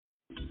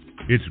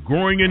It's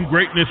Growing in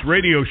Greatness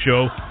radio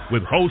show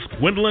with host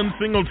Gwendolyn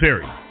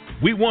Singletary.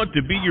 We want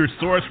to be your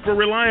source for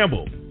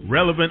reliable,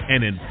 relevant,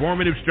 and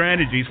informative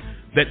strategies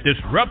that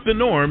disrupt the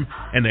norm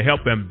and to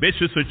help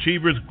ambitious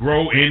achievers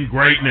grow in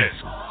greatness.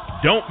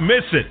 Don't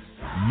miss it.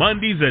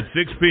 Mondays at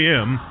 6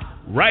 p.m.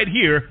 right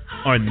here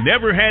on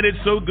Never Had It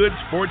So Good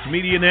Sports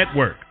Media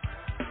Network.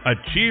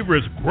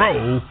 Achievers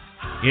grow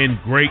in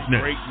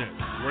greatness.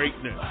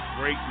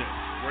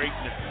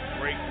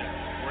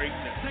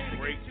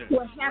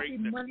 Well, happy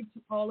Monday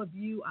to all of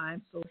you.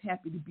 I'm so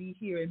happy to be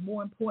here. And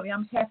more importantly,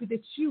 I'm happy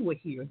that you were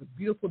here. It's a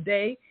beautiful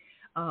day.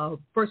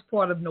 First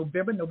part of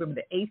November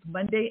the 8th,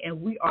 Monday,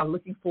 and we are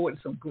looking forward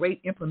to some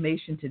great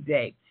information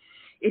today.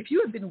 If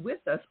you have been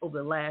with us over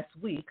the last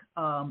week,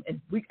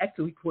 and week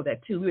before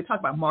that too, we were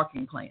talking about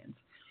marketing plans.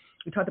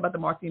 We talked about the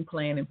marketing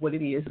plan and what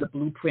it is, the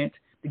blueprint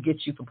to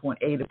get you from point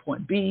A to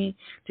point B,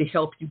 to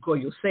help you grow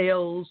your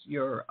sales,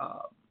 your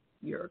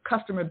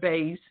customer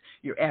base,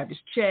 your average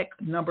check,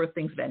 a number of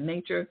things of that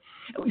nature.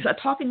 And we start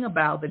talking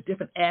about the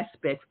different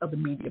aspects of the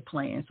media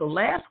plan. So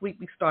last week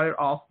we started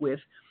off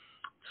with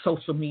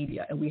social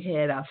media, and we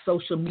had our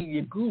social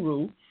media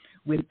guru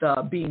with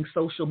being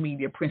social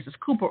media Princess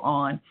Cooper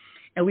on,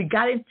 and we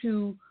got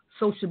into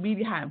social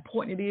media, how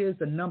important it is,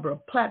 the number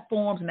of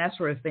platforms and that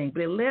sort of thing.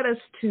 But it led us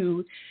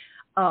to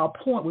a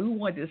point where we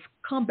wanted to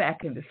come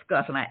back and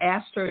discuss, and I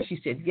asked her, she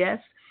said yes,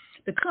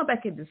 to come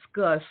back and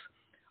discuss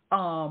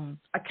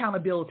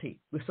accountability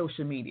with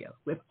social media,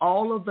 with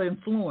all of the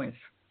influence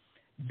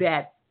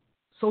that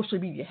social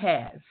media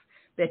has,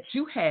 that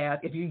you have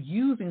if you're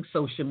using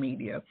social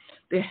media.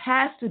 There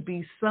has to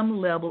be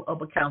some level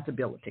of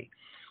accountability.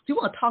 So we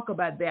want to talk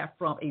about that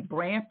from a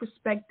brand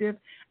perspective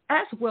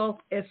as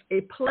well as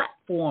a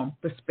platform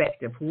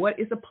perspective. What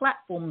is a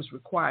platform's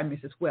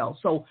requirements as well?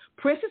 So,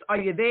 Princess, are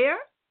you there?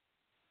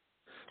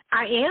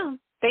 I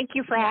am. Thank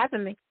you for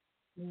having me.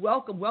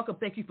 Welcome.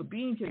 Thank you for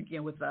being here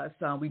again with us.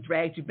 We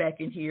dragged you back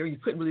in here. You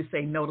couldn't really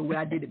say no the way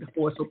I did it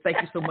before, so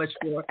thank you so much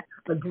for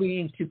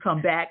agreeing to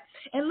come back.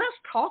 And let's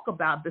talk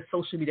about the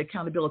social media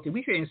accountability.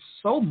 We're hearing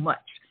so much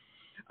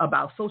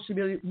about social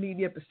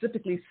media,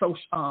 specifically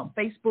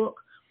Facebook,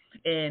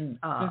 and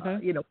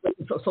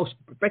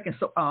breaking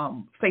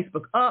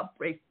Facebook up.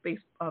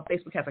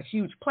 Facebook has a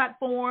huge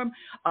platform.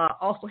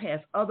 Also has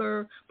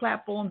other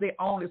platforms they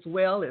own as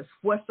well as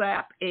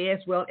WhatsApp, as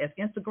well as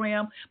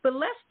Instagram. But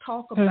let's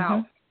talk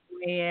about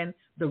brand,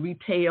 the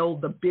retail,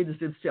 the business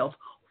itself.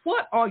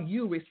 What are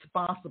you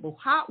responsible?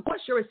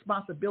 What's your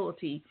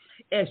responsibility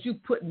as you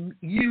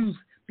use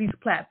these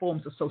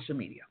platforms of social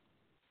media?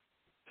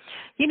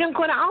 You know,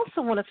 Gwen, I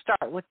also want to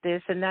start with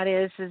this, and that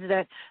is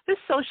that this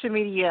social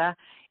media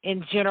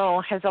in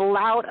general has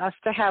allowed us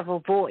to have a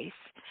voice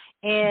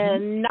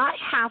and not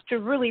have to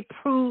really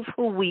prove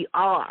who we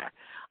are.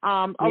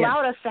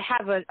 Allowed us to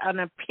have an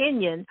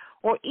opinion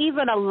or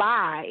even a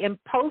lie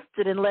and post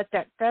it and let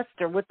that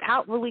fester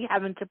without really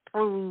having to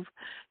prove,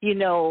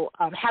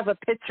 have a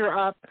picture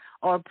up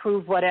or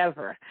prove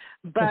whatever.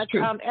 But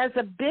as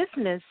a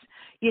business,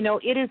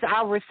 it is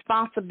our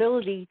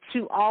responsibility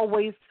to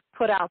always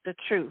put out the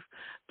truth,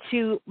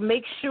 to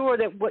make sure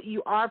that what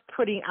you are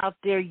putting out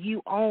there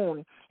you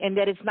own and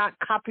that it's not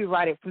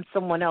copyrighted from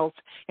someone else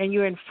and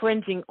you're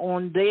infringing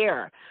on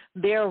their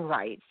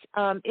rights.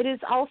 It is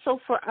also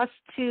for us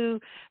to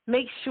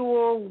make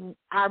sure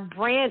our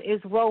brand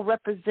is well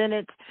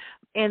represented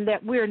and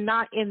that we're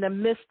not in the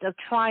midst of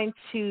trying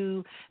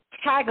to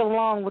tag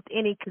along with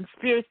any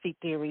conspiracy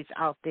theories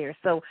out there.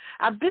 So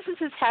our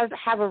businesses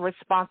have a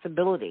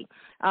responsibility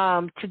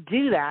to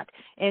do that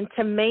and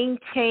to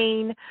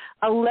maintain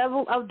a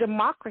level of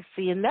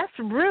democracy. And that's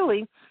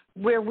really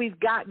where we've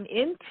gotten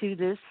into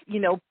this,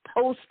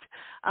 post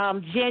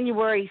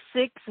January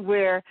 6th,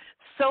 where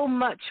so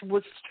much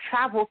was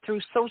traveled through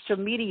social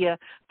media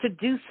to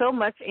do so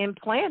much and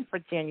plan for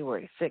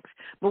January 6th.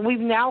 But we've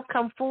now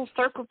come full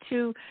circle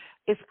to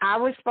it's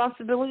our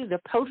responsibility to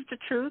post the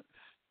truth,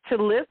 to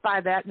live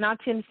by that, not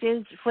to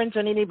infringe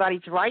on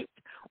anybody's rights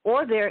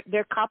or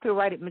their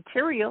copyrighted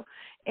material,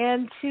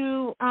 and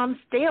to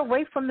stay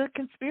away from the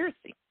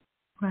conspiracy.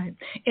 Right.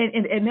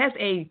 And that's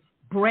a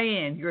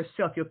brand,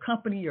 yourself, your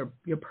company,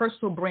 your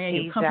personal brand,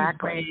 your company's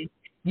brand.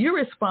 You're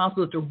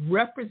responsible to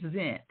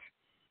represent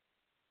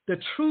the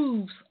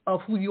truths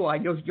of who you are,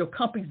 your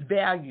company's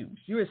values.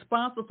 You're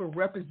responsible for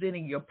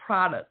representing your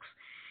products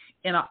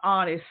in an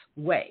honest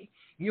way.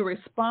 You're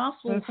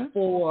responsible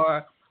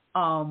for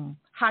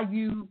how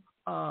you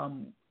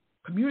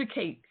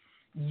communicate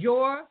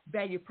your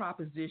value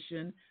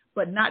proposition,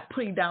 but not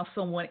putting down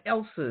someone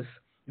else's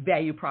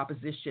value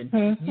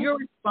proposition. You're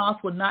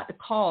responsible not to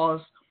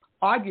cause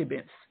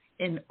arguments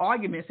and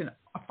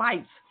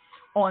fights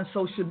on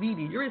social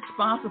media. You're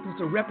responsible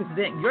to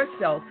represent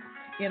yourself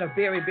in a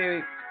very,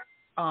 very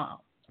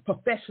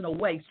professional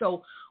way.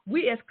 So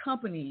we as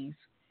companies,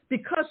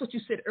 because what you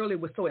said earlier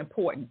was so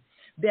important,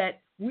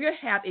 that we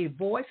have a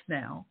voice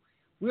now.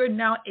 We're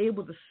now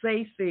able to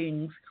say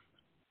things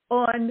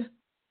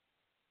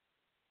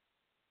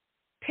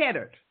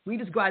tethered. We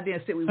just go out there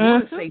and say we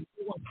want to say.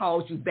 No one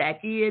calls you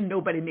back in.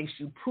 Nobody makes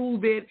you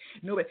prove it.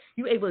 Nobody.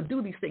 You're able to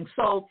do these things.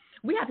 So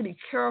we have to be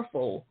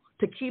careful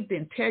to keep the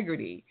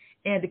integrity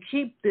and to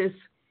keep this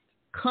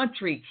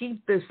country,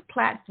 keep this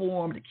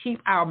platform, to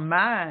keep our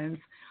minds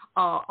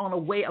on a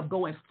way of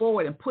going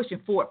forward and pushing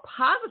forward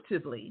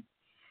positively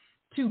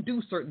to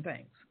do certain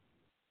things.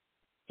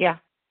 Yeah.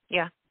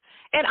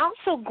 And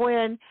also,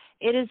 Gwen,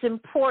 it is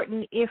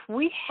important if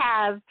we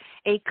have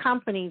a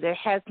company that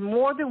has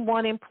more than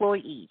one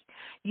employee,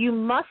 you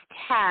must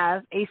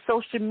have a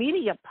social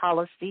media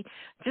policy,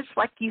 just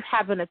like you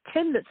have an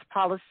attendance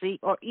policy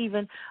or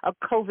even a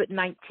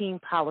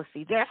COVID-19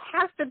 policy. There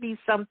has to be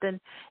something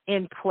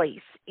in place.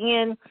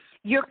 In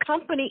your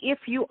company, if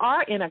you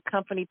are in a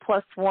company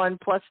 +1,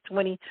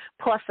 +20,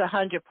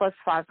 +100,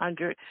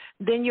 +500,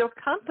 then your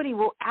company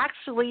will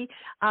actually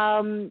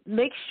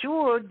make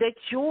sure that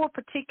your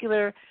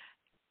particular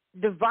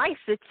device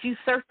that you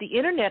surf the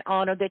internet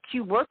on or that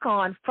you work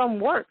on from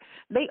work,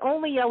 they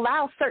only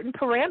allow certain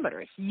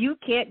parameters. You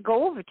can't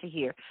go over to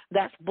here.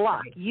 That's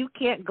blocked. You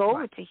can't go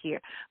over to here.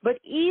 But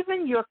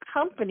even your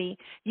company,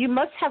 you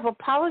must have a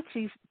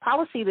policy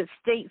that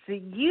states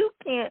that you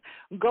can't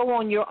go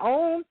on your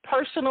own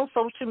personal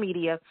social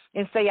media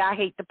and say, I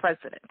hate the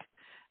president.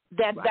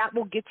 That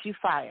will get you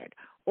fired.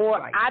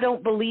 Or I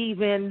don't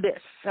believe in this,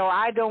 or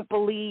I don't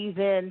believe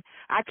in,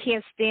 I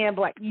can't stand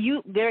black.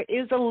 There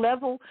is a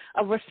level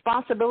of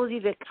responsibility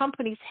that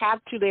companies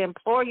have to their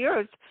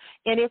employers,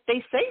 and if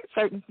they say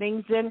certain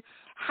things, then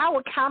how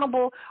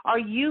accountable are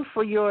you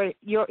for your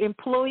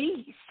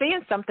employees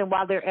saying something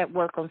while they're at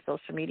work on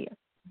social media?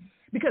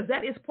 Because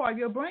that is part of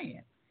your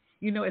brand.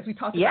 You know, as we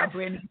talked about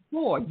branding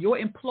before, your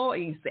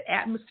employees, the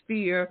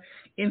atmosphere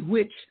in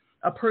which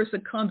a person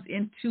comes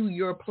into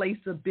your place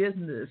of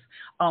business,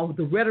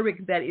 the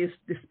rhetoric that is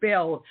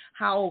dispelled,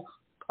 how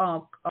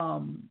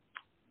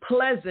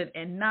pleasant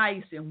and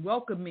nice and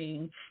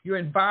welcoming your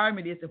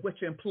environment is, and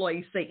what your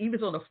employees say, even if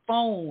it's on the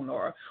phone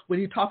or when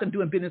you're talking,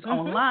 doing business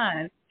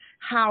online,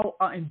 how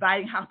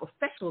inviting, how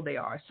professional they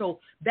are. So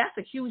that's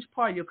a huge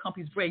part of your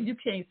company's brand. You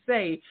can't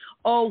say,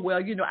 oh,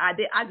 well, you know, I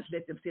just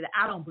let them say that.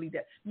 I don't believe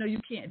that. No, you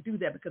can't do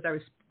that because that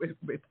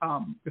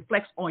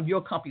reflects on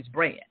your company's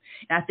brand.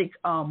 And I think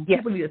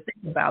people need to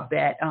think about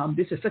that.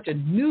 This is such a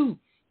new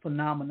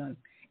phenomenon.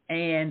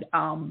 And,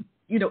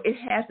 you know, it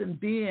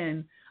hasn't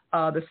been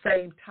the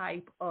same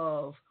type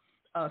of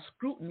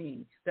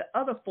scrutiny that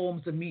other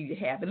forms of media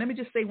have. And let me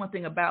just say one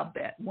thing about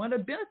that. One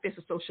of the benefits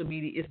of social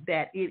media is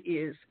that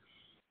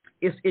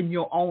it's in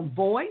your own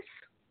voice.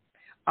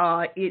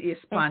 It is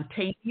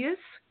spontaneous.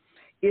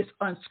 It's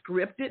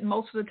unscripted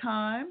most of the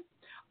time.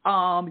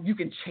 You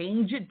can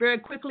change it very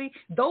quickly.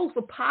 Those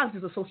are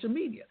positives of social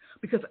media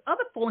because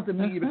other forms of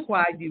media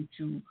require you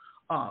to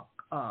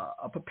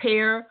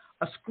prepare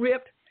a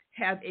script,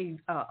 have a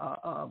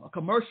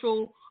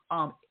commercial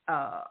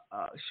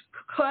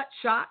cut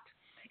shot,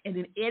 and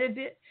then edit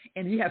it.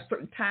 And you have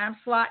certain time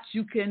slots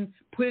you can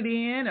put it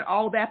in and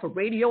all that for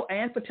radio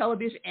and for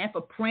television and for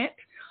print.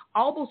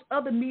 All those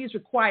other medias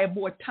require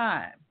more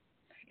time.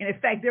 And in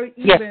fact, there are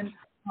even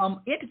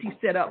entities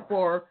set up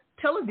for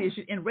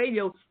television and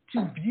radio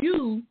to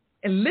view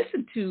and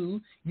listen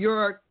to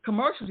your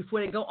commercials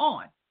before they go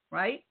on,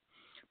 right?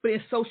 But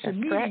in social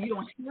media, you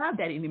don't have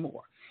that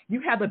anymore.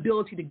 You have the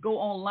ability to go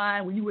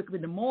online when you wake up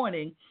in the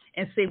morning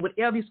and say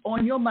whatever is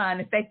on your mind.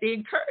 In fact, they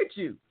encourage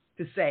you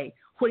to say,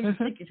 what are you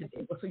thinking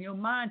today? What's on your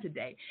mind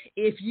today?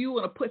 If you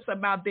want to put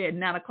something out there at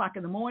 9 o'clock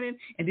in the morning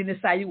and then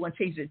decide you want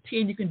to change it at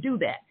 10, you can do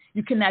that.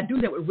 You cannot do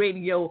that with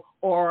radio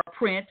or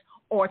print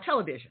or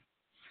television.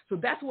 So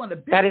that's one of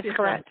the benefits. That is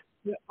correct.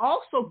 It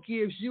also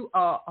gives you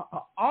an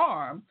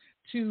arm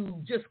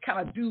to just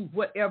kind of do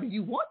whatever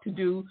you want to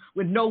do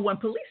with no one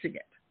policing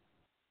it.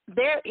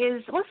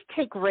 Let's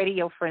take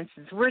radio, for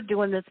instance. We're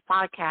doing this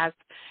podcast,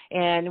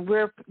 and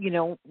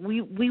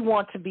we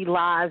want to be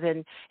live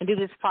and do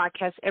this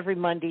podcast every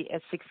Monday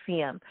at 6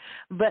 p.m.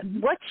 But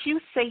what you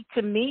say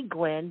to me,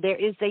 Gwen, there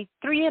is a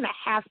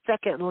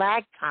 3.5-second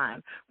lag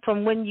time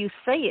from when you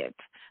say it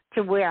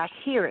to where I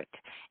hear it.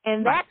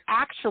 And that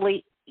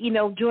actually,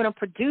 doing a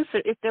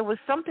producer, if there was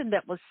something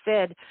that was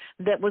said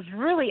that was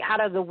really out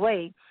of the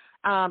way,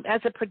 as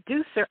a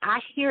producer,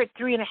 I hear it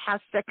 3.5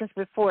 seconds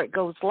before it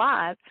goes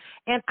live,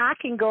 and I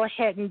can go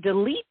ahead and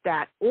delete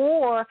that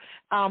or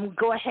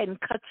go ahead and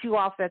cut you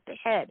off at the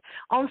head.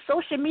 On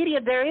social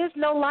media, there is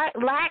no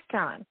lag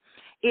time.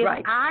 If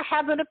I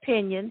have an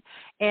opinion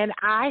and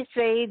I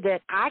say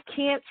that I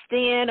can't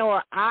stand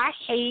or I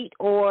hate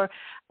or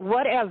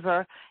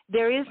whatever,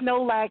 there is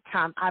no lag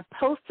time. I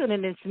post it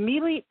and it's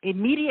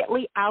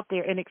immediately out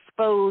there and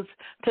exposed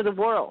to the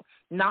world,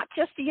 not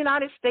just the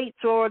United States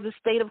or the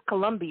state of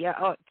Columbia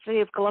or city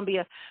of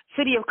Columbia,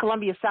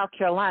 South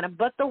Carolina,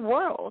 but the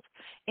world.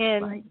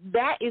 And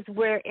that is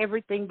where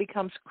everything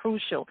becomes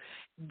crucial.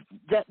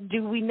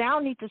 Do we now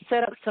need to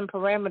set up some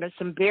parameters,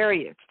 some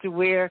barriers to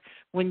where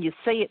when you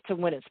say it to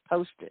when it's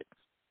posted?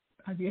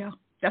 Yeah,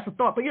 that's a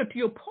thought. But to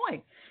your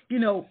point,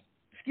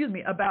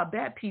 about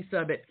that piece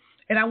of it,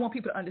 and I want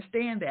people to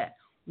understand that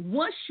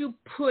once you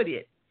put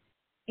it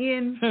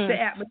in the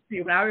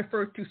atmosphere. When I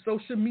refer to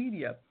social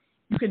media,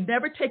 you can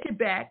never take it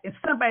back, and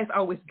somebody's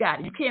always got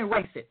it. You can't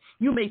erase it.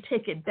 You may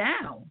take it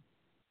down,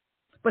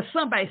 but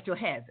somebody still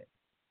has it.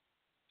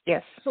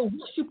 Yes. So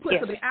once you put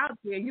something out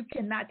there, you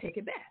cannot take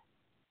it back.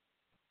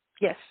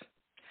 Yes.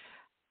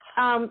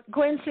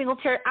 Gwen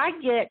Singletary, I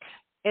get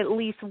at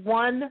least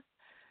one,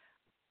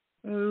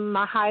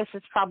 my highest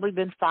has probably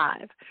been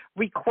 5,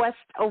 requests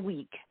a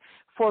week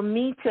for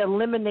me to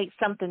eliminate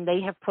something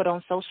they have put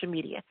on social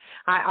media.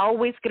 I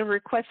always get a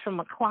request from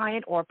a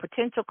client or a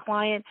potential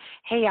client,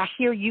 hey, I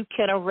hear you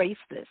can erase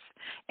this.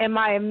 And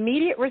my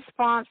immediate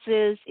response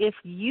is, if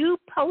you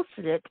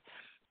posted it,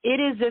 it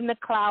is in the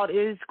cloud. It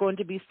is going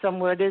to be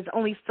somewhere. There's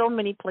only so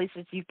many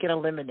places you can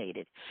eliminate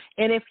it.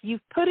 And if you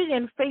put it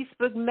in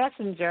Facebook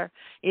Messenger,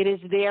 it is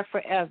there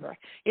forever.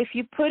 If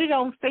you put it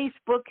on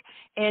Facebook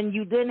and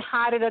you didn't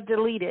hide it or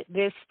delete it,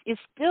 it's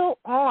still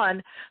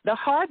on the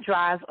hard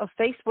drive of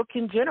Facebook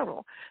in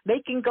general. They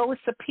can go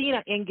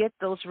subpoena and get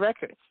those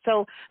records.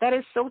 So that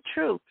is so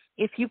true.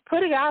 If you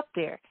put it out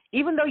there,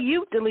 even though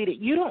you delete it,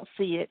 you don't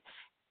see it,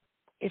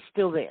 it's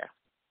still there.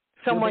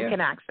 Someone can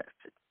access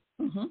it.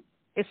 Mm-hmm.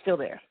 It's still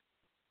there.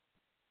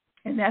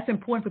 And that's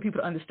important for people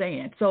to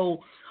understand. So,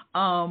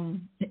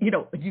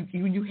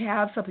 you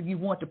have something you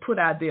want to put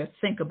out there,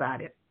 think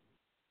about it.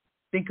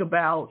 Think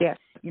about,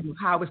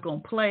 how it's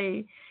going to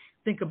play.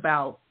 Think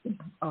about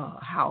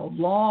how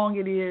long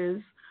it is,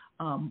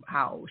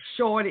 how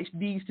short it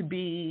needs to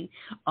be,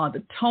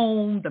 the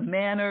tone, the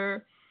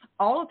manner.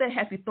 All of that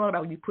has to be thought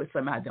about when you put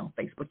something out there on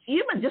Facebook.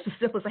 Even just as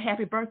simple as a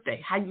happy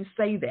birthday, how you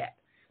say that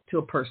to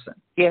a person.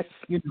 Yes.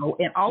 And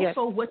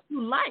also what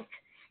you like.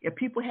 If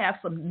people have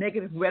some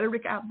negative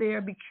rhetoric out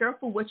there, be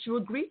careful what you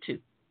agree to,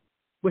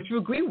 what you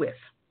agree with,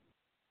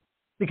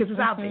 because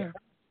it's out there.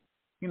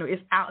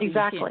 It's out there.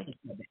 Exactly.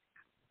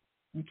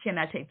 You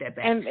cannot take that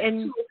back.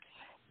 And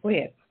go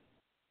ahead.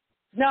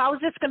 No, I was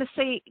just going to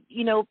say,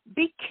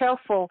 be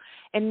careful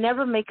and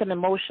never make an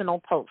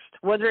emotional post,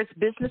 whether it's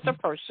business or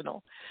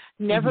personal.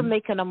 Never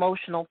make an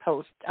emotional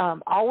post.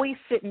 Always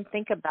sit and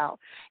think about.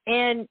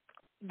 And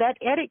that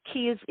edit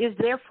key is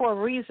there for a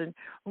reason.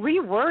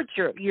 Reword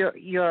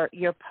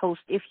your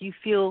post if you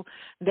feel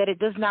that it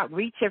does not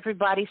reach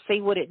everybody.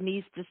 Say what it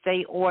needs to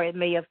say, or it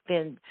may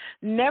offend.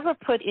 Never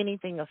put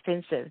anything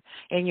offensive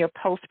in your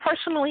post,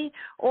 personally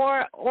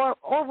or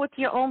with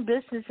your own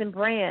business and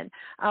brand.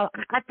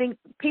 I think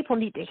people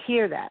need to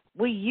hear that.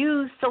 We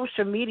use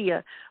social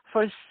media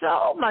for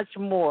so much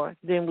more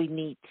than we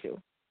need to.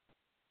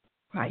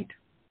 Right.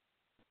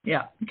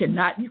 Yeah. You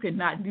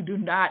do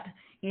not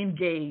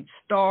engage,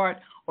 start,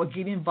 or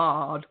get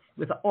involved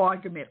with an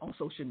argument on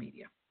social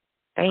media.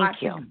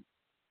 Thank you.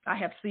 I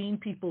have seen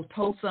people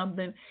post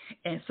something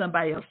and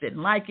somebody else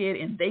didn't like it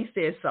and they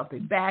said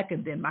something back,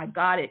 and then, my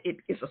God,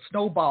 it's a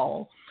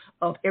snowball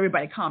of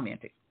everybody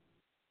commenting.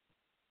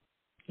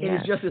 Yes.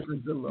 It is just as a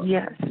good look.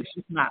 Yes. It's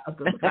just not a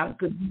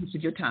good use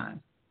of your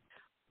time.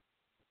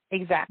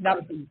 Exactly. Not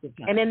a good use of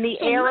time. And in the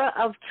era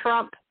of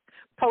Trump,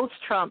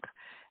 post-Trump,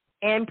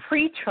 and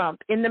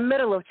pre-Trump, in the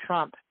middle of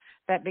Trump,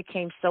 that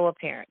became so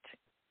apparent.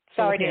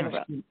 Sorry to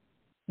interrupt.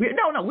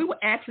 No, we were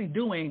actually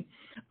doing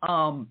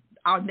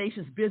our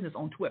nation's business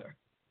on Twitter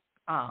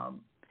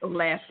the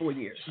last 4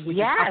 years, which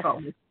I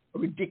thought was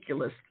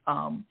ridiculous.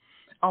 I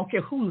don't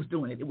care who's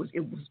doing it. It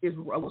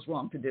was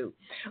wrong to do.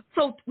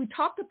 So we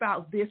talked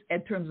about this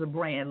in terms of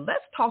brand.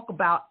 Let's talk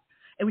about,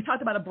 and we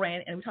talked about a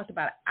brand, and we talked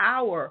about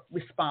our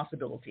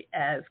responsibility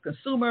as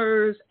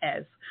consumers,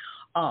 as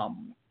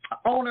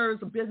owners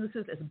of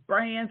businesses, as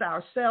brands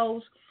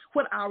ourselves.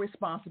 What are our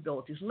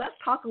responsibilities? Let's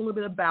talk a little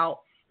bit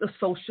about the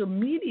social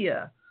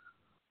media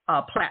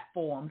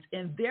platforms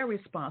and their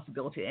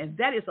responsibility. And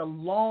that is a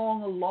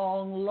long,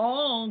 long,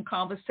 long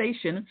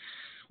conversation.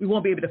 We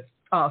won't be able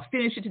to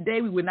finish it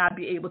today. We would not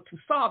be able to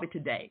solve it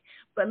today.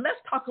 But let's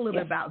talk a little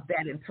bit about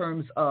that in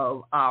terms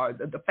of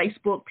the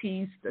Facebook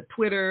piece, the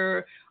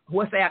Twitter,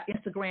 WhatsApp,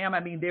 Instagram. I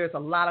mean, there's a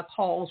lot of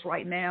calls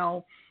right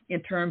now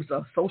in terms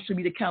of social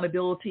media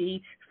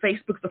accountability.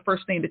 Facebook's the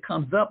first thing that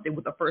comes up. They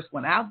were the first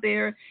one out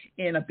there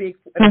in a big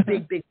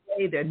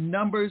way. Their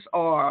numbers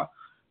are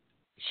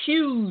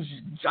huge,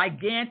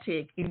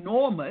 gigantic,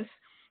 enormous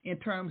in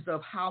terms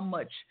of how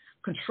much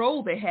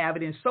control they have.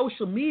 And in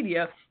social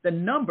media, the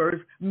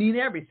numbers mean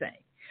everything.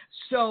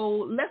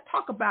 So let's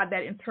talk about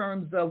that in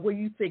terms of what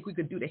you think we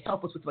could do to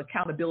help us with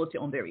accountability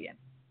on their end.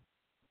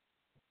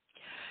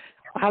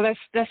 Wow,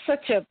 that's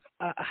such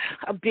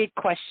a big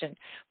question.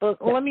 But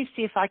let me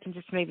see if I can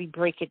just maybe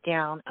break it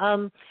down.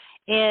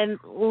 And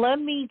let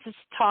me just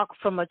talk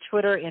from a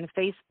Twitter and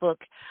Facebook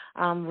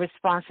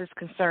responses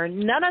concerned.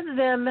 None of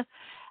them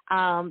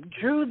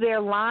drew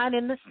their line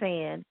in the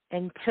sand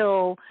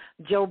until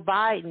Joe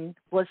Biden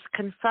was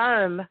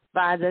confirmed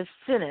by the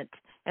Senate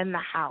and the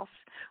House.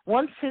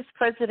 Once his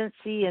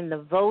presidency and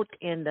the vote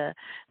in the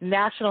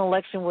national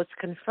election was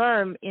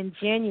confirmed in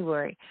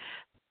January,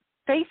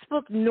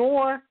 Facebook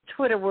nor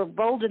Twitter were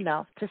bold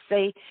enough to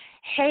say,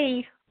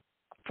 hey,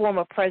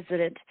 former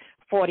president,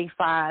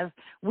 45,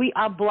 we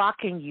are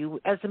blocking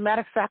you. As a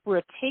matter of fact,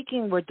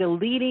 we're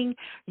deleting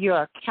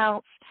your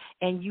accounts,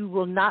 and you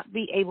will not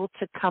be able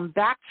to come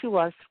back to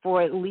us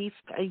for at least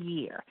a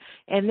year.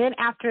 And then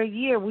after a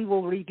year, we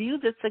will review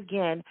this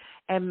again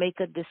and make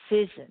a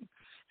decision.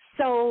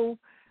 So,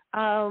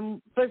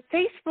 but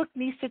Facebook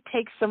needs to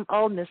take some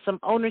onus, some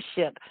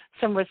ownership,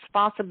 some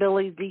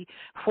responsibility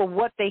for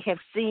what they have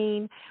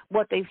seen,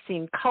 what they've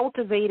seen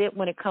cultivated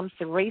when it comes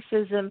to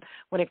racism,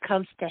 when it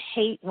comes to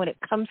hate, when it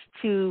comes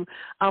to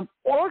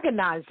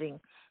organizing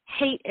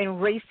hate and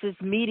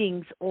racist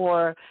meetings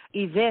or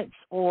events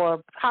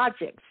or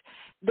projects.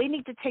 They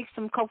need to take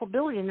some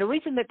culpability. And the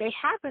reason that they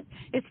haven't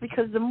is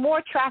because the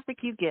more traffic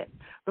you get,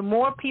 the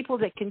more people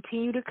that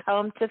continue to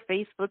come to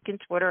Facebook and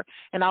Twitter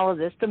and all of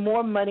this, the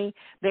more money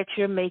that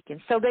you're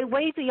making. So they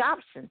weighed the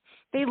option.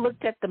 They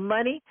looked at the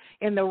money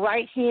in the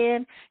right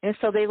hand, and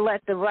so they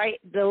let the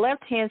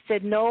left hand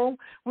said, no,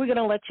 we're going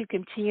to let you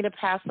continue to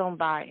pass on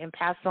by and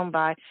pass on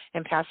by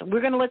and pass on.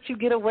 We're going to let you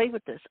get away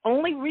with this.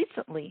 Only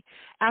recently,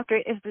 after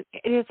it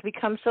has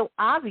become so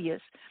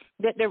obvious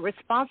that their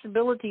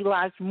responsibility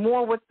lies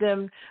more with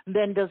them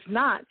than does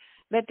not,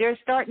 that they're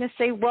starting to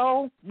say,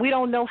 well, we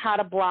don't know how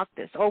to block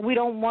this, or we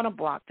don't want to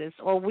block this,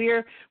 or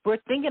we're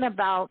thinking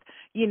about,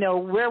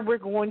 where we're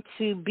going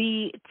to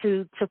be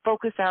to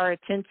focus our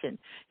attention.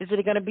 Is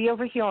it going to be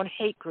over here on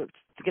hate groups?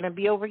 Is it going to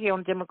be over here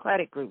on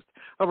Democratic groups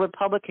or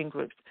Republican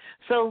groups?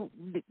 So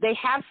they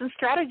have some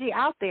strategy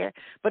out there,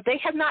 but they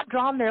have not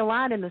drawn their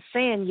line in the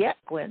sand yet,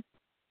 Gwen.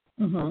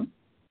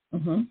 Mm-hmm.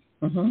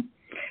 Mm-hmm. Mm-hmm.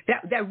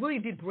 That really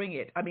did bring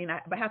it. I mean,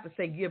 I have to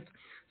say, give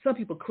some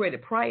people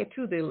credit. Prior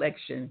to the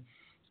election,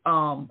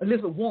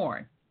 Elizabeth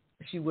Warren,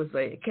 she was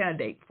a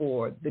candidate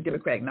for the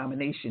Democratic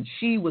nomination.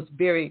 She was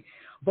very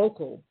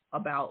vocal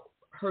about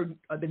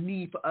the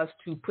need for us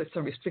to put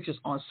some restrictions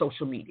on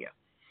social media.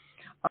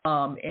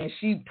 And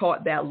she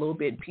taught that a little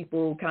bit.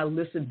 People kind of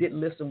listened, didn't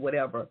listen,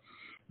 whatever.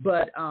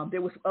 But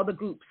there was other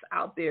groups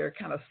out there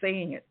kind of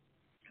saying it.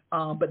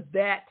 But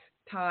that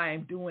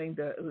time during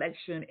the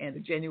election and the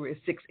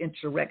January 6th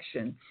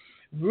insurrection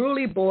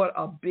really brought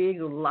a big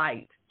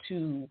light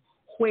to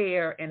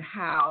where and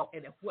how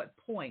and at what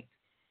point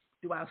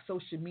do our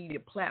social media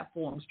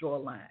platforms draw a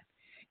line,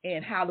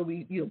 and how do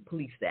we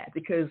police that?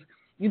 Because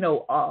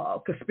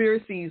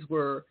conspiracies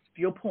were,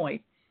 to your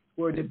point,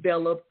 were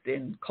developed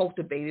and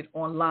cultivated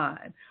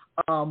online.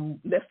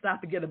 Let's not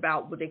forget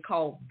about what they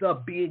call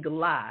the big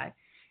lie,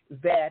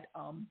 that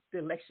the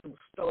election was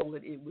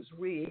stolen, it was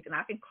rigged. And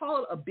I can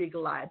call it a big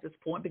lie at this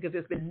point because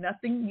there's been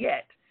nothing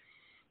yet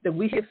that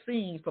we have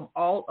seen from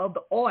all of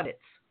the audits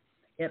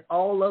and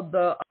all of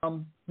the,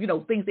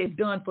 things they've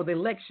done for the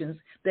elections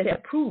that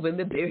have proven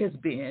that there has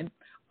been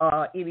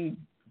any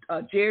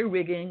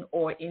jerry-rigging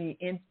or any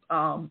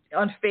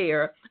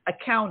unfair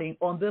accounting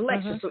on the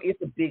election. Mm-hmm. So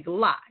it's a big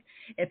lie.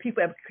 And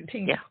people have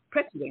continued to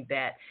perpetuate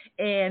that.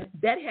 And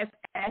that has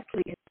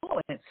actually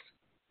influenced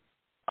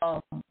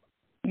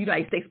the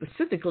United States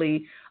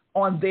specifically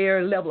on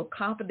their level of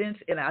confidence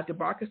in our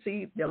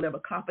democracy, their level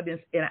of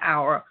confidence in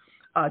our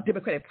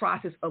democratic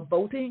process of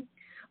voting.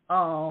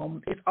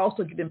 It's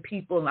also giving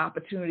people an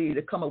opportunity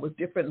to come up with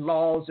different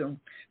laws and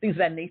things of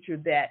that nature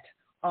that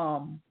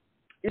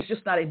it's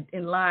just not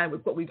in line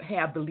with what we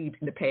have believed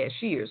in the past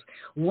years.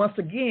 Once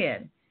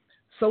again,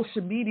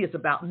 social media is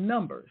about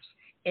numbers,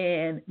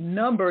 and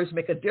numbers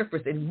make a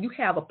difference. And when you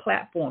have a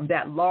platform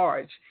that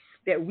large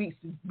that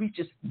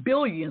reaches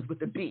billions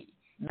with a B,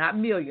 not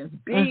millions,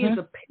 billions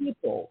of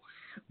people,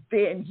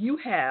 then you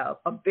have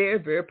a very,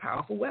 very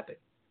powerful weapon.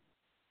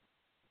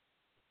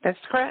 That's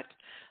correct.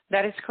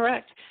 That is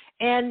correct.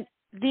 And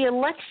the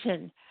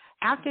election,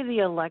 after the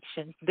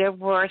election, there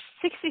were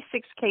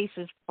 66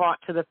 cases brought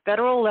to the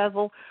federal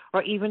level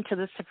or even to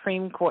the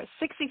Supreme Court,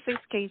 66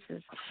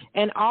 cases.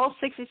 And all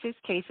 66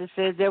 cases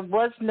said there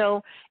was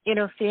no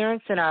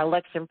interference in our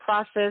election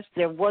process.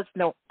 There was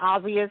no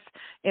obvious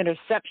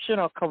interception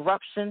or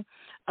corruption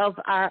of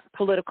our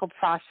political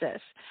process.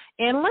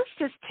 And let's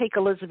just take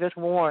Elizabeth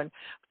Warren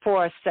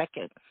for a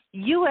second.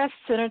 U.S.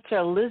 Senator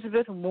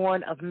Elizabeth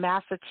Warren of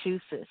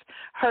Massachusetts.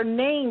 Her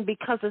name,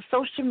 because of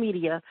social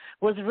media,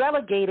 was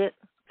relegated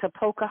to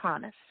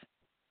Pocahontas.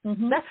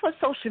 Mm-hmm. That's what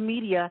social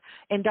media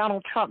and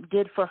Donald Trump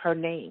did for her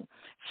name.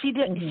 She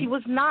did. Mm-hmm. She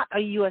was not a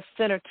U.S.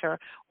 senator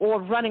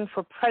or running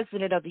for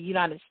president of the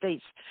United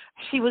States.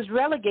 She was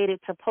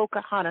relegated to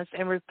Pocahontas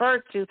and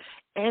referred to,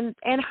 and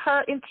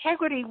her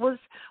integrity was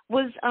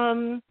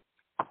in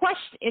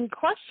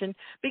question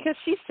because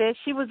she said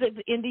she was of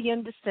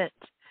Indian descent.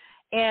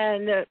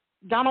 And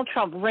Donald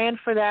Trump ran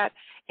for that,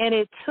 and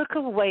it took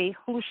away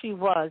who she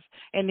was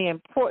and the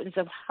importance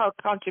of her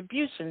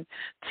contribution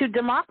to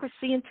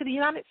democracy and to the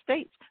United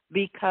States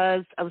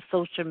because of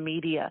social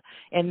media.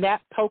 And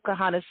that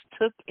Pocahontas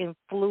took and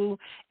flew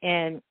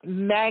and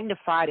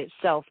magnified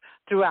itself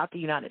throughout the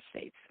United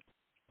States.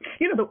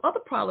 The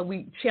other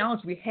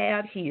challenge we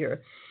have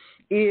here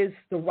is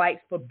the rights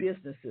for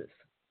businesses.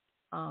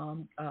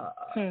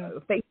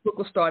 Facebook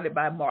was started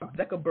by Mark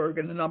Zuckerberg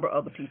and a number of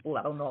other people.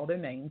 I don't know all their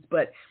names.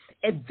 But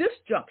at this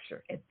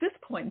juncture, at this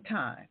point in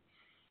time,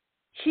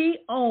 He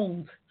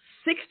owns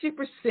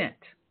 60%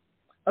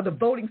 of the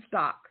voting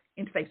stock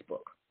in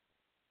Facebook.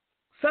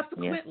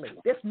 Subsequently,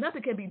 there's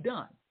nothing can be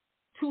done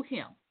to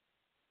him.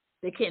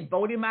 They can't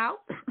vote him out.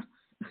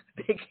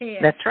 They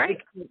can't. That's right.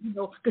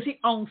 Because he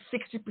owns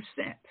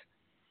 60%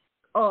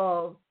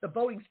 of the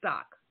voting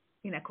stock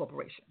in that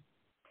corporation.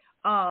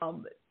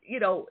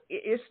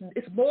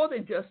 It's more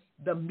than just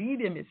the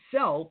medium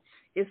itself.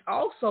 It's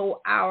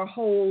also our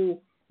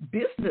whole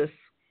business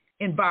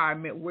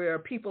environment where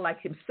people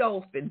like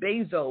himself and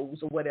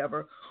Bezos or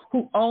whatever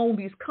who own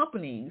these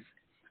companies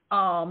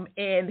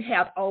and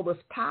have all this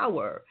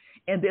power,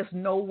 and there's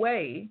no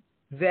way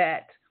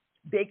that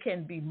they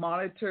can be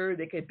monitored,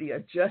 they can be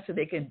adjusted,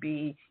 they can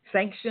be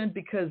sanctioned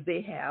because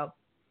they have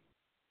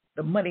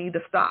the money,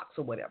 the stocks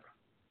or whatever.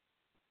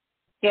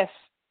 Yes.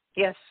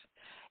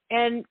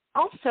 And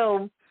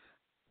also,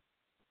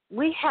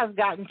 we have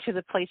gotten to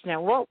the place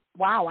now, well,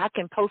 wow, I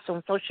can post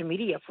on social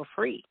media for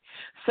free.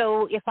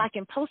 So if I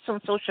can post on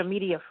social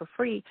media for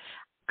free,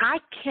 I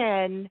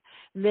can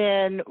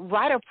then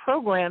write a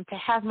program to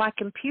have my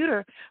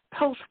computer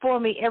post for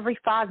me every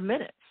 5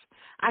 minutes.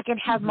 I can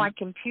have my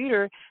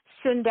computer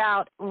send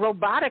out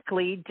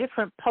robotically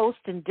different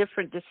posts and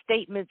different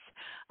statements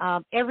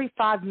every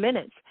 5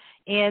 minutes.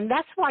 And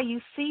that's why you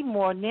see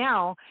more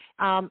now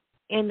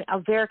in a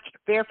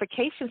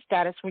verification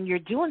status. When you're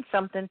doing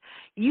something,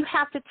 you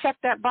have to check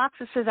that box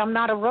that says, I'm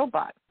not a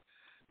robot.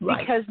 Right.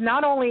 Because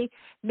not only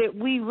that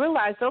we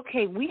realize,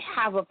 okay, we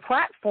have a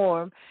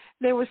platform,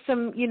 there were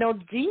some,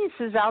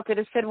 geniuses out there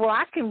that said, well,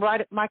 I can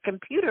write my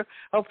computer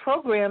a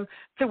program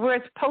to where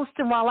it's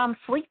posting while I'm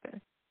sleeping.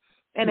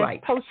 And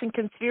it's posting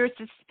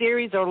conspiracy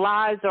theories or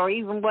lies or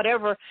even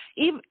whatever.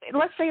 Even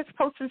let's say it's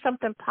posting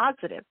something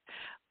positive.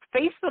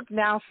 Facebook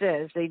now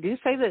says, they do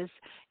say this,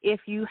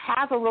 if you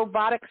have a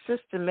robotic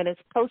system and it's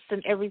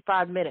posting every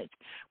 5 minutes,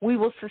 we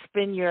will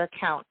suspend your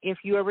account. If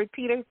you're a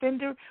repeat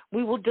offender,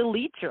 we will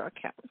delete your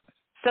account.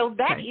 So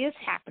that is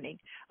happening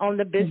on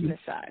the business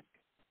side.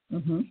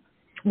 Mm-hmm.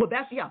 Well,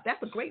 that's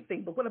a great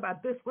thing. But what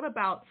about this? What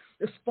about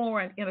this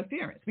foreign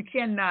interference? We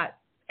cannot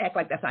act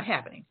like that's not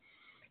happening.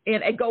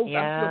 And it goes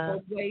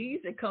both ways.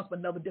 It comes from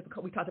another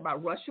different. We talked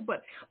about Russia,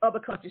 but other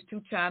countries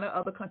too, China,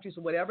 other countries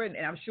or whatever. And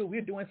I'm sure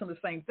we're doing some of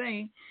the same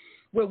thing,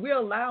 where we're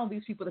allowing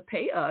these people to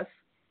pay us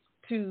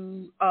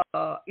to,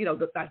 not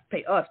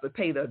pay us, but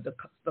pay the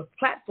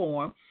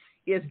platform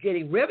is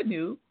getting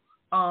revenue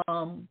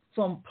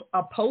from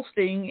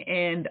posting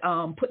and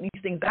putting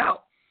these things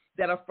out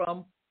that are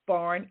from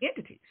foreign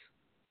entities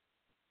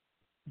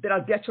that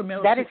are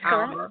detrimental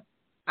to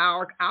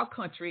our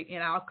country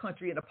in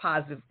a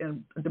positive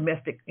and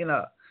domestic, in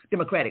a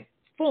democratic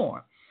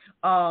form.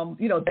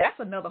 That's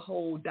another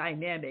whole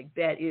dynamic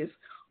that is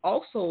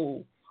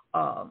also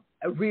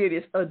reared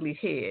its ugly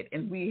head,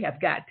 and we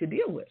have got to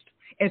deal with.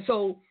 And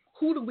so,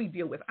 who do we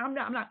deal with? I'm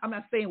not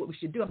saying what we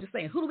should do. I'm just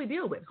saying, who do we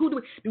deal with?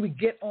 Do we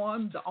get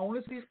on the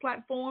owners of these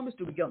platforms?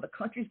 Do we get on the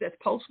countries that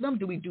post them?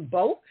 Do we do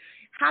both?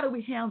 How do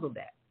we handle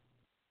that?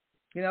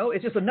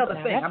 It's just another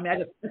thing. I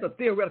mean, it's a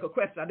theoretical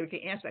question. I know you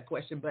can't answer that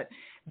question, but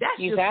that's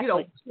just,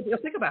 something to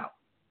think about.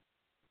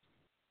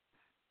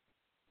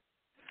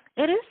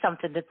 It is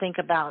something to think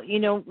about.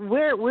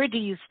 Where do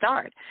you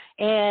start?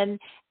 And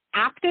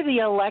after the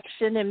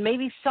election, and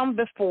maybe some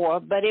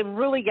before, but it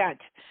really got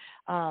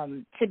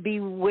to be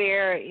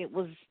where it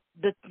was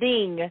the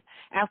thing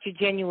after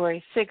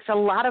January 6th. A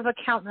lot of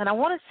accounts, and I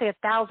want to say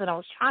 1,000. I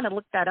was trying to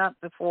look that up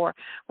before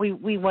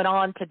we went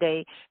on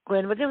today,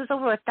 Gwen, but there was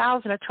over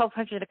 1,000 or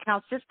 1,200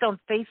 accounts just on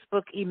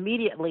Facebook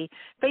immediately,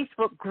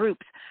 Facebook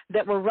groups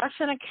that were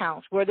Russian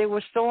accounts where they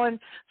were showing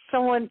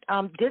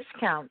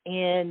discount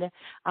and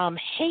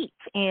hate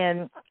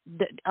and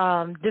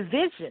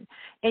division.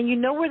 And you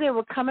know where they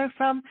were coming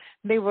from?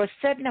 They were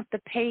setting up the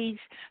page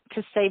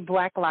to say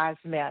Black Lives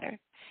Matter.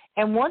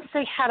 And once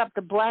they had up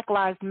the Black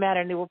Lives Matter,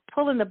 and they were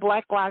pulling the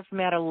Black Lives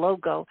Matter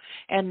logo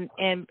and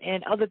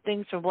other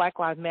things for Black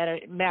Lives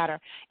Matter,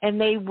 and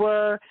they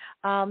were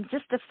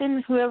just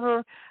defending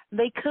whoever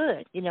they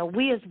could.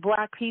 We as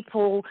Black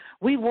people,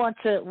 we want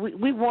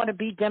to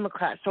be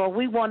Democrats, or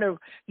we want to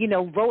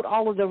vote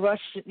all of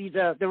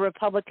the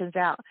Republicans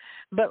out.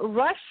 But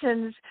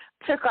Russians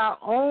took our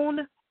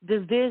own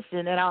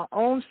division and our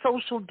own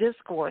social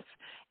discourse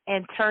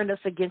and turned us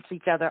against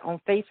each other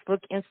on Facebook,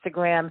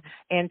 Instagram,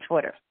 and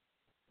Twitter.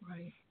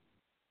 Right.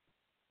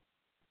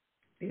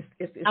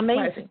 It's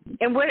amazing.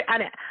 And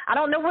I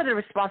don't know where the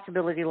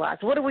responsibility lies.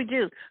 What do we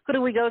do? Who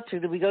do we go to?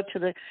 Do we go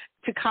to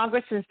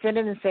Congress and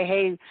Senate and say,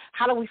 hey,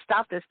 how do we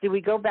stop this? Do we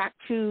go back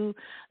to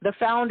the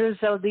founders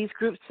of these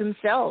groups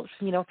themselves?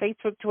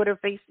 Facebook, Twitter,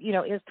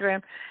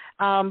 Instagram.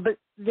 But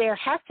there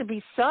has to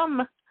be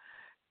some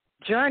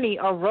journey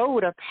or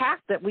road or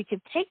path that we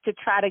can take to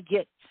try to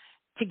get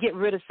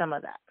rid of some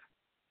of that.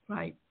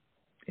 Right.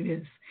 It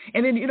is.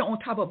 And then, on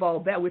top of all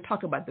that, we're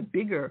talking about the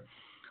bigger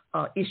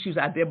issues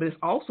out there, but it's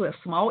also a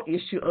small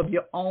issue of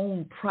your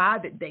own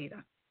private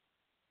data,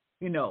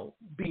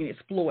 being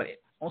exploited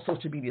on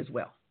social media as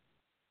well.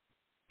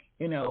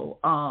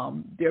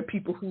 There are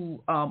people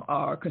who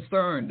are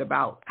concerned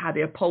about how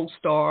their posts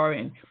are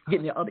and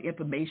getting their other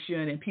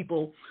information, and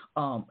people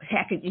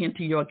hacking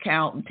into your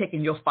account and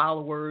taking your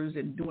followers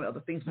and doing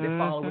other things with their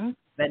followers of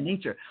that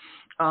nature.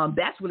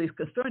 That's really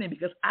concerning,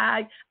 because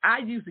I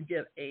usually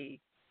get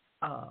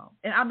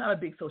and I'm not a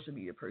big social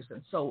media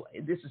person, so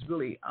this is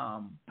really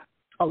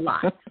a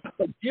lot.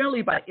 But generally,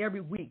 about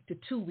every week to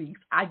 2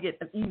 weeks, I get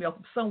an email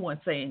from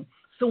someone saying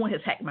someone has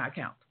hacked my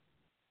account.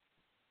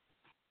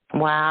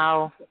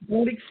 Wow.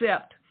 Don't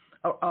accept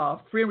a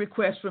friend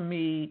request from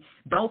me.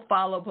 Don't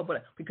follow up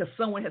because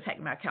someone has hacked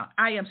my account.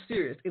 I am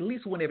serious. At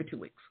least one every 2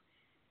 weeks.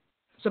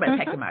 Somebody's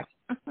hacking my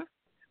account.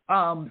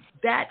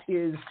 That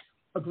is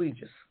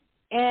egregious.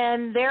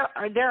 And there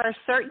are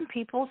certain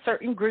people,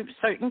 certain groups,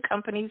 certain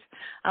companies.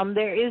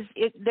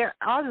 There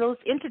are those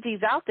entities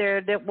out there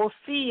that will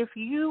see if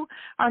you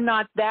are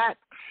not that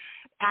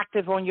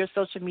active on your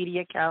social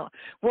media account.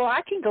 Well,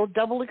 I can go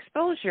double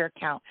expose your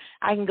account.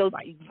 I can go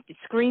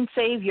screen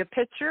save your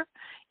picture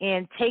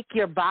and take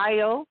your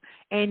bio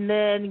and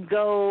then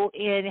go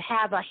and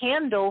have a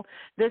handle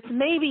that's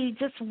maybe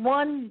just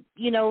one,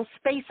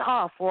 space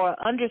off, or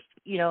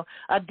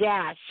a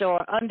dash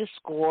or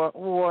underscore,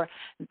 or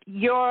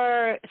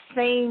your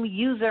same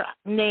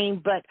username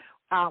but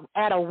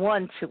add a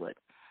 1 to it.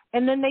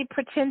 And then they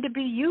pretend to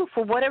be you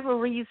for whatever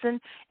reason,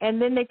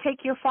 and then they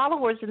take your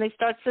followers and they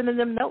start sending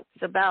them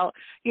notes about,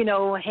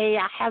 hey,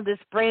 I have this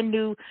brand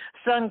new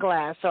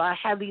sunglass, or I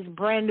have these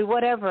brand new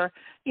whatever,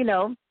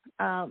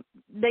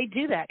 they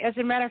do that. As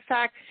a matter of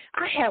fact,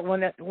 I had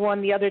one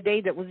the other day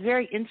that was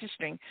very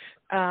interesting.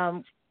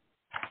 A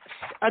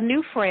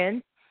new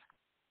friend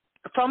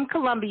from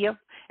Columbia.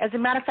 As a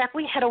matter of fact,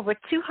 we had over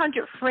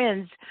 200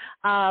 friends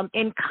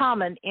in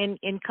common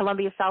in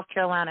Columbia, South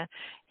Carolina.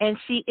 And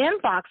she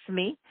inboxed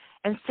me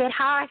and said,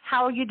 hi,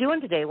 how are you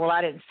doing today? Well,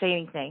 I didn't say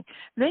anything.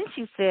 Then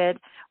she said,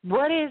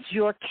 what is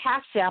your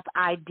Cash App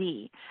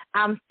ID?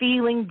 I'm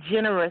feeling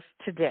generous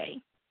today.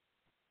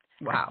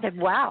 Wow. I said,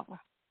 wow.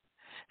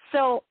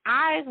 So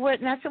I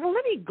went and I said, well,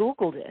 let me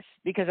Google this,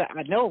 because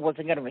I know it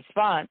wasn't going to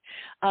respond.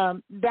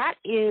 That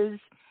is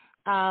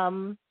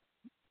a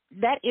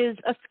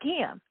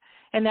scam.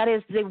 And that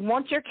is, they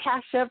want your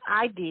Cash App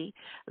ID.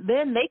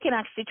 Then they can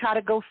actually try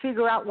to go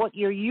figure out what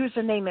your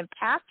username and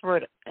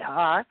password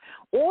are,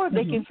 or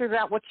they can figure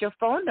out what your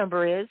phone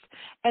number is,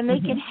 and they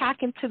can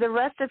hack into the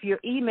rest of your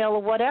email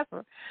or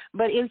whatever.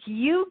 But if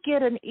you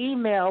get an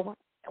email,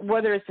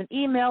 whether it's an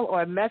email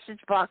or a message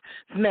box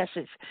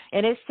message,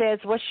 and it says,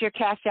 what's your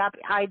Cash App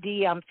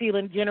ID? I'm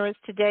feeling generous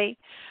today.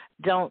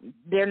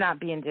 They're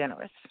not being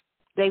generous.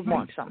 They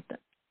want something.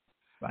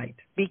 Right.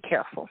 Be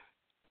careful.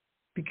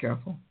 Be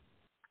careful.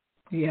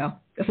 Yeah,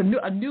 that's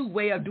a new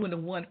way of doing the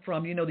one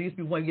from, there used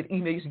to be one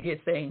email you used to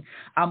get saying,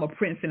 I'm a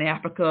prince in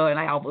Africa and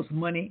I have all this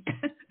money.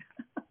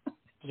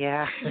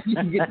 Yeah. You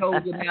can get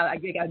those, and now I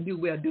got a new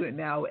way of doing it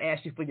now.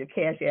 Ask you for your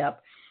Cash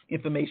App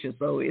information.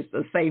 So it's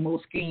the same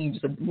old scheme,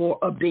 just a more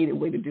updated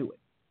way to do it.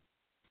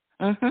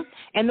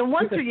 And the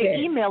one through your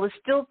email is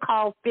still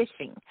called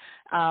phishing,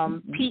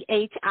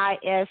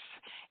 PHISHING,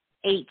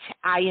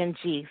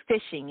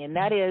 phishing, and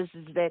that is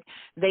that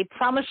they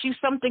promise you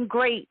something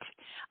great.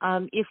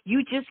 If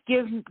you just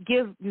give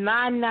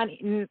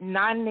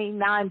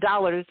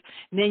 $99,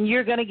 then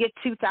you're going to get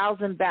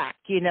 $2,000 back.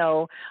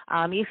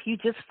 If you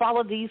just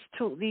follow these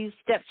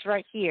steps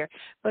right here.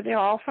 But they're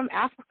all from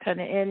Africa,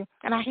 and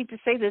I hate to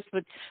say this,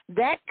 but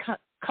that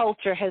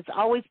culture has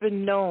always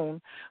been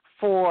known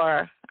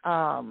for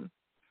some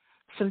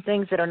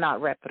things that are not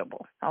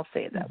reputable. I'll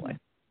say it that way.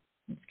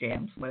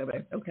 Scams,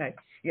 whatever. Okay.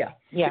 Yeah.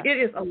 Yeah. It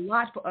is a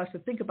lot for us to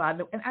think about.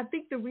 And I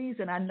think the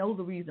reason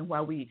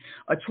why we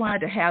are trying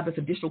to have this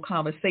additional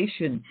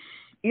conversation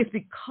is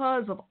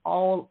because of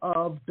all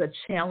of the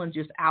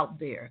challenges out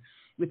there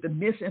with the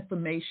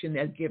misinformation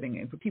they're giving,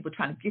 and for people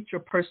trying to get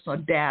your personal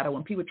data,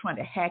 when people are trying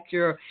to hack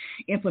your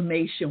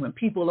information, when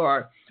people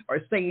are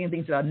saying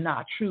things that are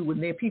not true,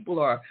 when people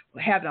are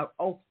having an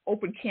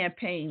open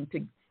campaign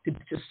to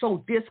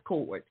sow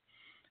discord.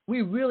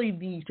 We really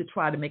need to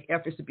try to make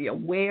efforts to be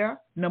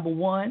aware, number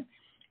one,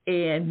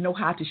 and know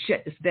how to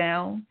shut this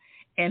down,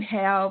 and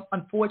have,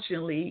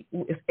 unfortunately,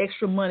 it's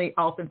extra money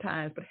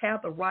oftentimes, but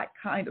have the right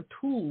kind of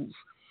tools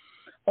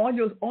on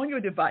your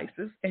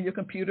devices and your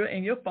computer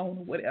and your phone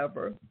or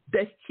whatever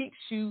that keeps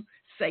you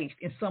safe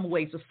in some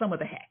ways of some of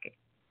the hacking,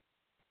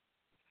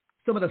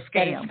 some of the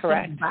scams, some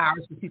of the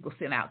viruses people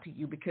send out to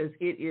you, because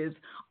it is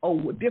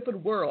a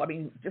different world. I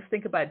mean, just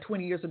think about it.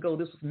 20 years ago,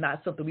 this was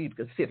not something we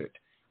considered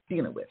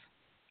dealing with.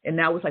 And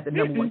now it's like the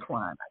number one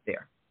crime out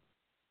there.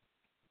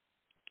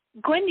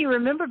 Gwen, you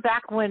remember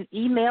back when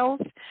emails?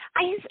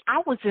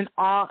 I was in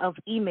awe of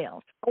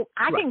emails.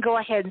 I can go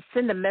ahead and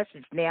send a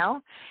message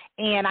now,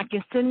 and I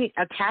can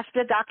attach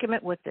the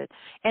document with it,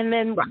 and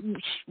then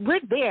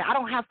we're there. I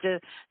don't have to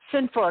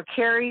send for a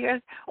carrier,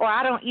 or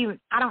I don't even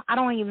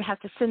have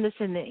to send this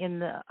in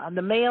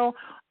the mail.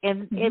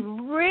 And it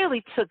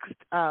really took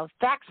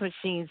fax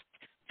machines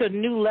to a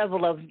new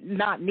level of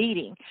not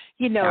needing,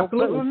 Absolutely.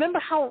 But remember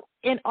how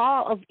in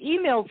awe of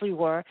emails we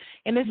were,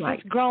 and it's Right.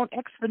 just grown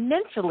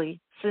exponentially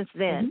since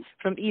then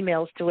from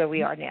emails to where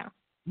we are now.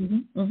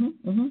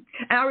 And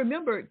I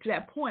remember to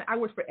that point, I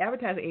worked for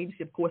advertising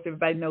agency, of course,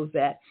 everybody knows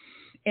that.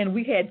 And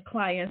we had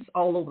clients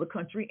all over the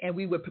country, and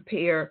we would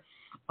prepare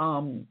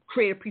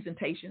creative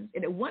presentations.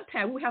 And at one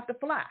time, we would have to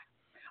fly.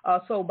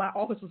 So my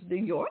office was in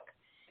New York,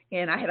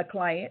 and I had a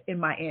client in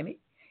Miami.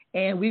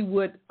 And we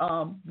would,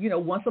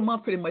 once a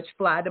month pretty much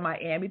fly to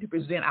Miami to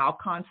present our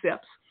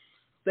concepts.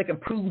 They can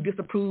approve,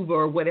 disapprove,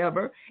 or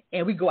whatever.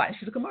 And we go out and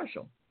shoot a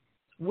commercial.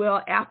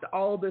 Well, after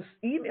all this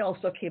email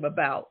stuff came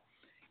about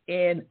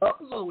and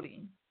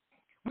uploading,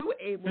 we were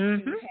able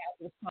to have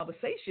those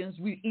conversations.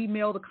 We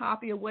emailed a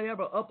copy or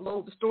whatever,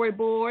 upload the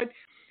storyboard,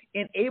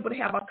 and able to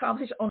have our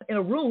conversation in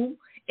a room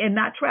and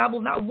not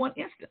travel not one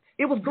instant.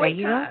 It was great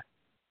time.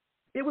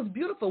 It was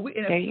beautiful.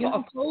 And it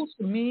was close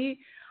to me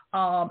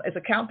as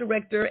account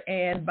director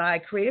and my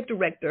creative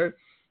director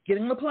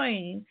getting on the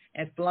plane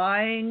and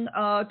flying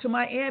to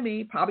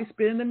Miami, probably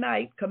spending the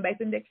night, come back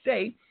the next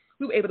day.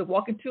 We were able to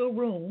walk into a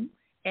room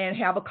and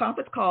have a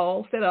conference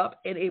call set up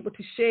and able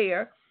to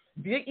share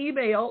via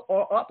email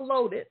or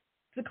upload it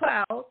to the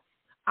cloud,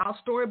 our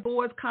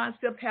storyboards,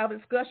 concepts, have a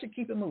discussion,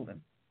 keep it moving.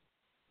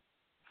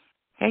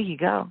 There you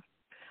go.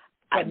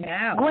 But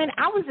now, Gwen,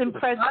 I was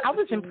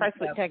impressed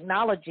with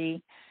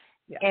technology,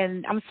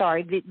 and I'm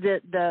sorry,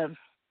 the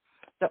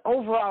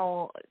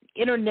overall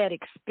internet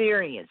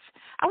experience.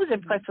 I was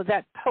impressed with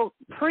that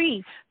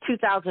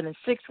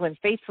pre-2006 when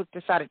Facebook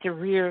decided to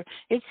rear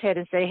its head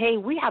and say, hey,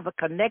 we have a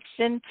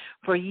connection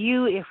for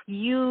you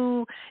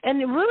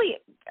and really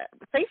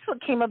Facebook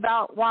came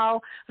about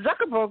while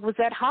Zuckerberg was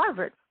at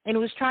Harvard and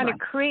was trying to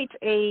create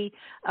a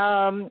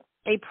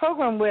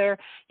program where,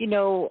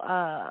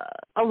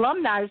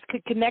 alumni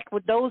could connect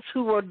with those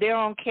who were there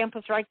on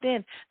campus right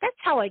then. That's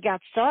how it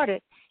got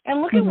started.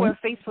 And look at where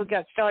Facebook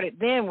got started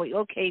then.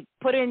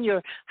 Put in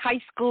your high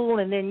school,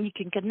 and then you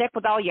can connect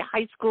with all your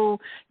high school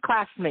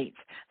classmates.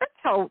 That's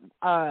how,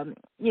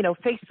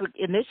 Facebook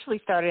initially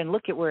started, and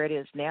look at where it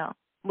is now.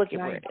 Look at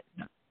where it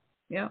is.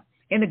 Yeah.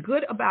 And the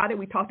good about it,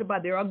 we talked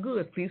about there are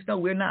goods. Please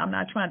know I'm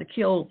not trying to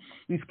kill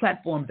these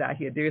platforms out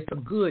here. There is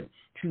some good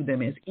to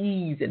them. It's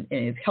ease, and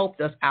it's helped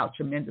us out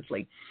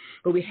tremendously.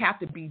 But we have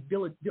to be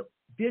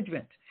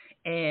vigilant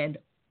and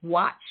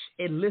watch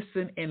and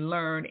listen and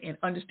learn and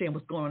understand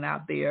what's going on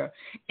out there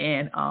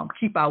and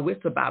keep our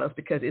wits about us,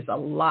 because it's a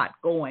lot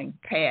going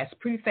past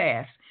pretty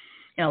fast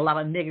and a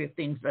lot of negative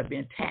things that have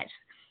been attached.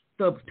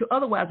 So to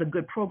otherwise a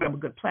good program, a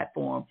good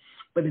platform,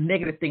 but the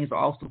negative things are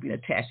also being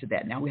attached to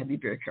that. Now we have to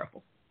be very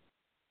careful.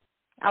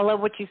 I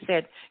love what you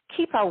said.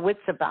 Keep our wits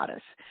about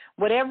us.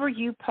 Whatever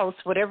you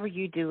post, whatever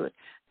you do it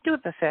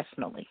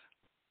professionally.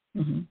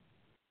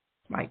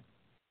 Right.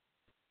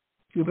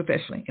 Do it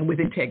professionally and with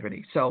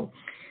integrity. So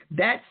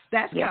that's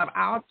kind of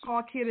our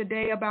talk here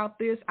today about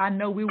this. I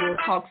know we will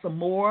talk some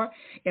more,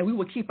 and we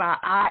will keep our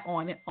eye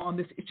on it, on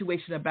this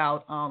situation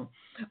about the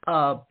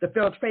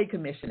Federal Trade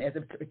Commission as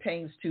it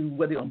pertains to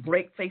whether they'll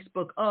break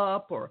Facebook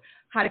up or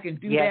how they can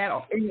do that,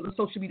 or any of the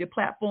social media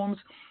platforms.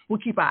 We'll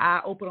keep our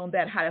eye open on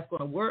that, how that's going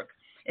to work,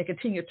 and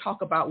continue to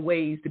talk about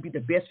ways to be the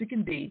best we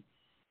can be,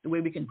 the way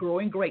we can grow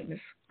in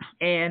greatness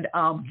and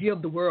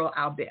give the world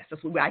our best.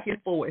 That's what we're out here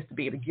for, is to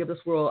be able to give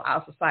this world,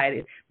 our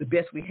society, the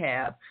best we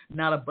have,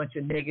 not a bunch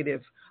of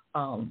negative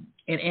and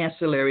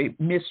ancillary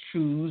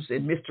mistruths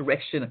and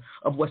misdirection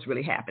of what's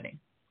really happening.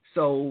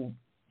 So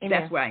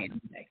that's where I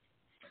am today.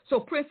 So,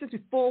 Princess,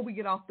 before we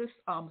get off this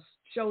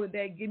show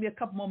today, give me a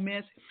couple more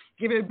minutes.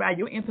 Give everybody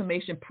your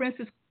information.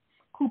 Princess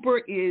Cooper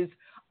is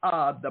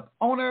the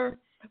owner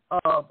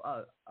of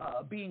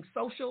Being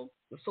Social,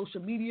 the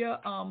social media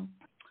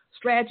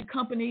strategy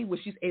company, where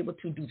she's able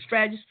to do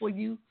strategies for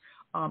you,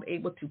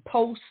 able to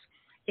post,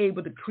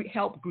 able to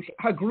help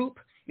her group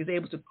is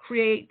able to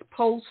create,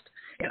 post,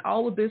 and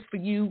all of this for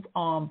you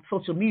on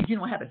social media. You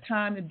don't have the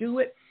time to do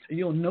it.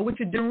 You don't know what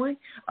you're doing.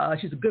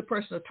 She's a good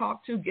person to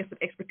talk to. Get some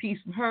expertise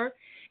from her.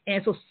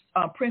 And so,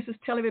 Princess,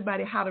 tell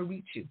everybody how to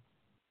reach you.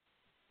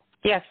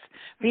 Yes,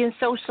 Being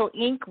Social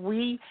Inc.,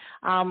 we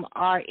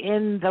are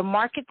in the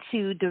market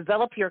to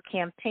develop your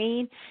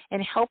campaign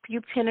and help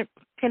you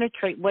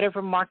penetrate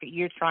whatever market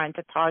you're trying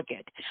to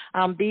target.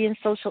 Being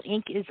Social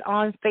Inc. is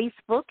on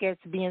Facebook as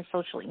Being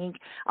Social Inc.,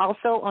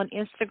 also on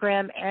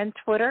Instagram and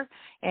Twitter,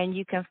 and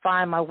you can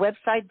find my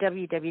website,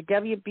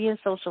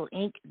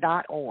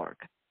 www.beingsocialinc.org.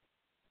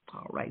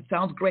 All right.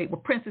 Sounds great.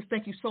 Well, Princess,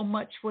 thank you so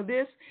much for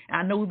this.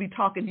 I know we'll be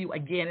talking to you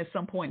again at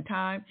some point in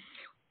time.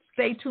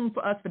 Stay tuned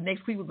for us for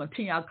next week. We're going to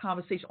continue our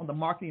conversation on the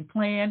marketing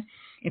plan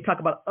and talk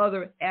about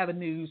other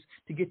avenues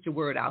to get your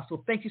word out.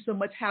 So thank you so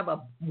much. Have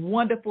a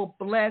wonderful,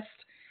 blessed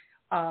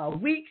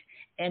week,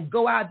 and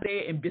go out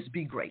there and just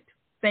be great.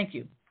 Thank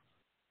you.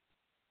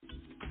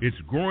 It's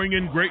Growing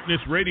in Greatness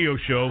radio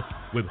show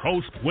with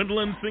host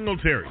Gwendolyn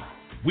Singletary.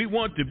 We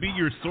want to be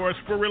your source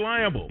for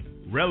reliable,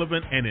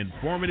 relevant, and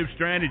informative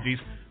strategies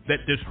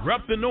that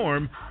disrupt the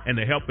norm and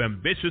to help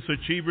ambitious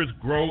achievers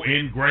grow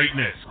in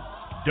greatness.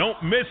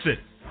 Don't miss it.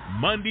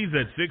 Mondays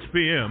at 6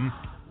 p.m.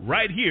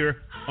 right here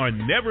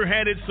on Never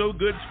Had It So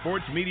Good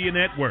Sports Media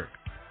Network.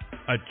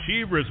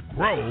 Achievers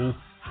grow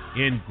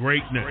in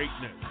greatness.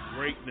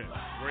 Greatness.